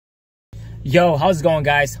Yo, how's it going,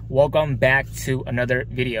 guys? Welcome back to another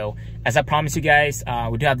video. As I promised you guys,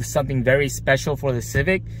 we do have something very special for the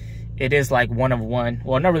Civic. It is like one of one,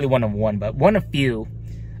 well, not really one of one, but one of few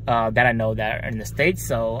that I know that are in the States.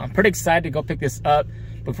 So I'm pretty excited to go pick this up.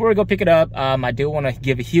 Before we go pick it up, I do want to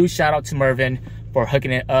give a huge shout out to Mervin for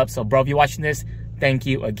hooking it up. So bro, if you're watching this, thank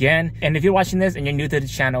you again. And if you're watching this and you're new to the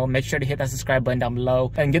channel, make sure to hit that subscribe button down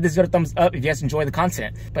below and give this video a thumbs up if you guys enjoy the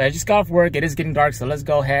content. But I just got off work, it is getting dark, so let's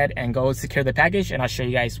go ahead and go secure the package and I'll show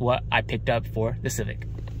you guys what I picked up for the Civic.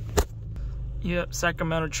 Yep,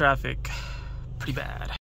 Sacramento traffic, pretty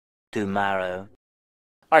bad. Tomorrow.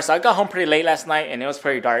 Alright, so I got home pretty late last night and it was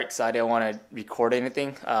pretty dark, so I didn't want to record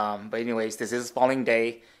anything. But anyways, this is the following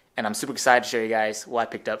day and I'm super excited to show you guys what I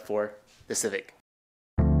picked up for the Civic.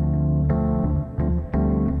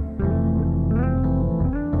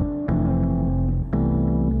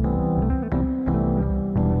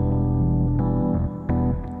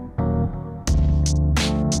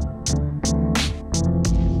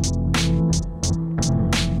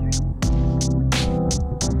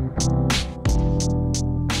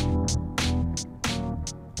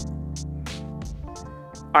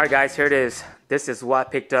 Alright guys, here it is. This is what I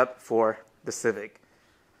picked up for the Civic.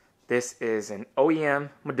 This is an OEM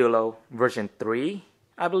Modulo version 3,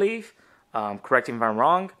 I believe. Correct me if I'm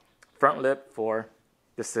wrong. Front lip for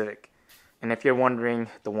the Civic. And if you're wondering,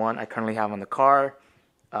 the one I currently have on the car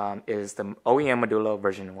is the OEM Modulo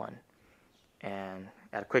version 1. And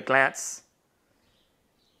at a quick glance,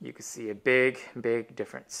 you can see a big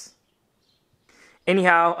difference.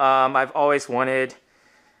 Anyhow, I've always wanted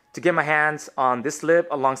to get my hands on this lip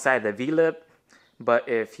alongside the V lip, but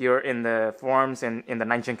if you're in the forums and in the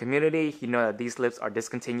 9th Gen community, you know that these lips are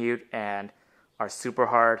discontinued and are super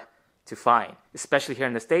hard to find, especially here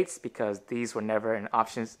in the States, because these were never an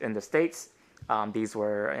option in the States. These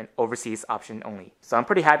were an overseas option only. So I'm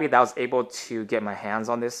pretty happy that I was able to get my hands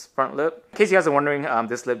on this front lip. In case you guys are wondering,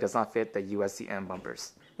 this lip does not fit the USCM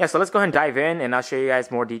bumpers. Yeah, so let's go ahead and dive in and I'll show you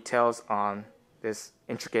guys more details on this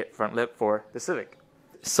intricate front lip for the Civic.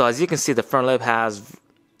 So as you can see, the front lip has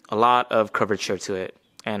a lot of curvature to it.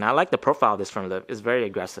 And I like the profile of this front lip. It's very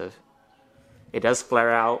aggressive. It does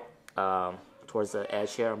flare out towards the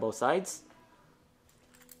edge here on both sides.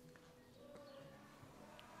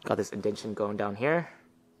 Got this indentation going down here.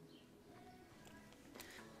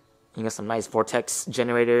 You got some nice vortex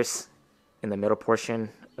generators in the middle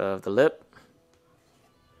portion of the lip.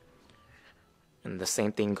 And the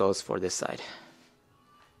same thing goes for this side.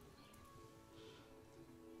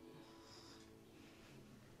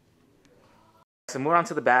 So move on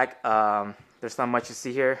to the back. There's not much to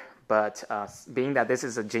see here, but being that this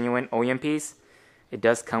is a genuine OEM piece, it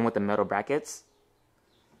does come with the metal brackets.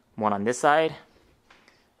 One on this side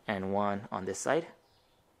and one on this side.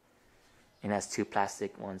 And it has two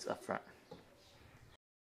plastic ones up front.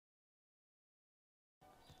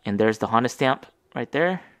 And there's the Honda stamp right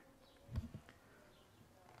there.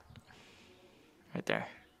 Right there.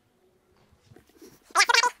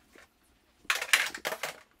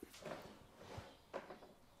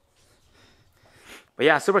 But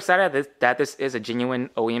yeah, super excited that this is a genuine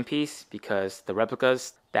OEM piece because the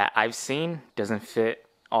replicas that I've seen doesn't fit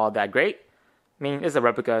all that great. I mean, it's a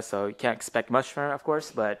replica, so you can't expect much from it, of course,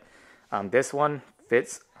 but this one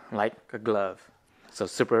fits like a glove. So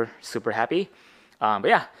super happy. But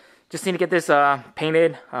yeah, just need to get this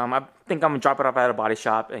painted. I think I'm gonna drop it off at a body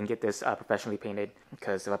shop and get this professionally painted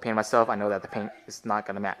because if I paint myself, I know that the paint is not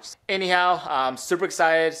gonna match. Anyhow, super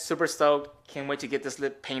excited, super stoked. Can't wait to get this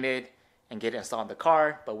lip painted and get it installed in the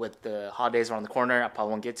car, but with the holidays around the corner, I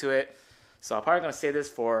probably won't get to it. So I'm probably gonna save this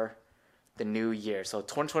for the new year. So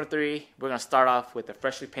 2023, we're gonna start off with a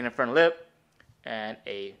freshly painted front lip and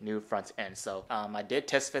a new front end. So I did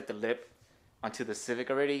test fit the lip onto the Civic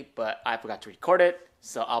already, but I forgot to record it.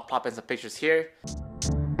 So I'll pop in some pictures here.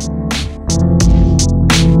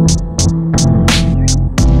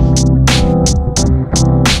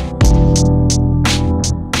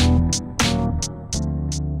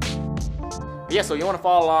 Yeah, so you want to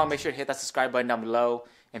follow along, make sure to hit that subscribe button down below.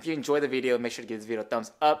 And if you enjoyed the video, make sure to give this video a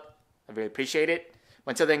thumbs up. I really appreciate it.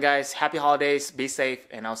 But until then, guys, happy holidays, be safe,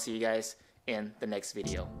 and I'll see you guys in the next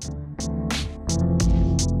video.